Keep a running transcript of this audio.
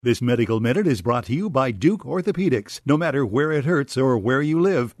This Medical Minute is brought to you by Duke Orthopedics. No matter where it hurts or where you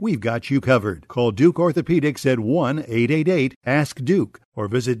live, we've got you covered. Call Duke Orthopedics at 1-888-ASK-DUKE or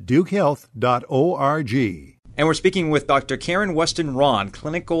visit dukehealth.org. And we're speaking with Dr. Karyn Rahn,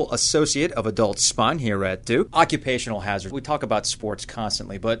 Clinical Associate of Adult Spine here at Duke. Occupational hazard. We talk about sports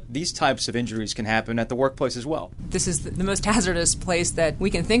constantly, but these types of injuries can happen at the workplace as well. This is the most hazardous place that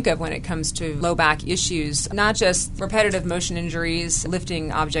we can think of when it comes to low back issues. Not just repetitive motion injuries,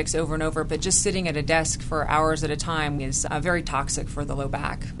 lifting objects over and over, but just sitting at a desk for hours at a time is very toxic for the low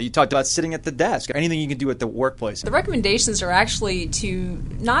back. You talked about sitting at the desk. Anything you can do at the workplace. The recommendations are actually to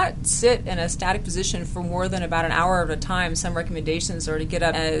not sit in a static position for more than about an hour at a time. Some recommendations are to get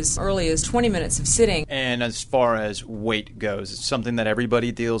up as early as 20 minutes of sitting. And as far as weight goes, it's something that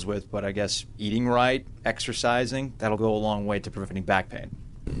everybody deals with, but I guess eating right, exercising, that'll go a long way to preventing back pain.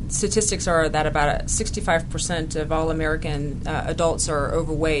 Statistics are that about 65% of all American adults are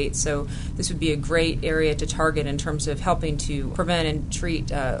overweight, so this would be a great area to target in terms of helping to prevent and treat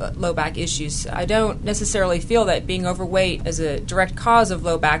low back issues. I don't necessarily feel that being overweight is a direct cause of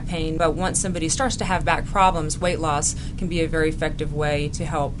low back pain, but once somebody starts to have back problems, weight loss can be a very effective way to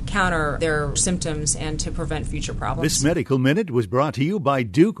help counter their symptoms and to prevent future problems. This Medical Minute was brought to you by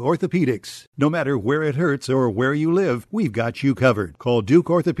Duke Orthopedics. No matter where it hurts or where you live, we've got you covered. Call Duke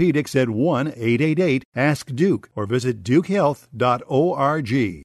Orthopedics at 1-888-ASK-DUKE or visit dukehealth.org.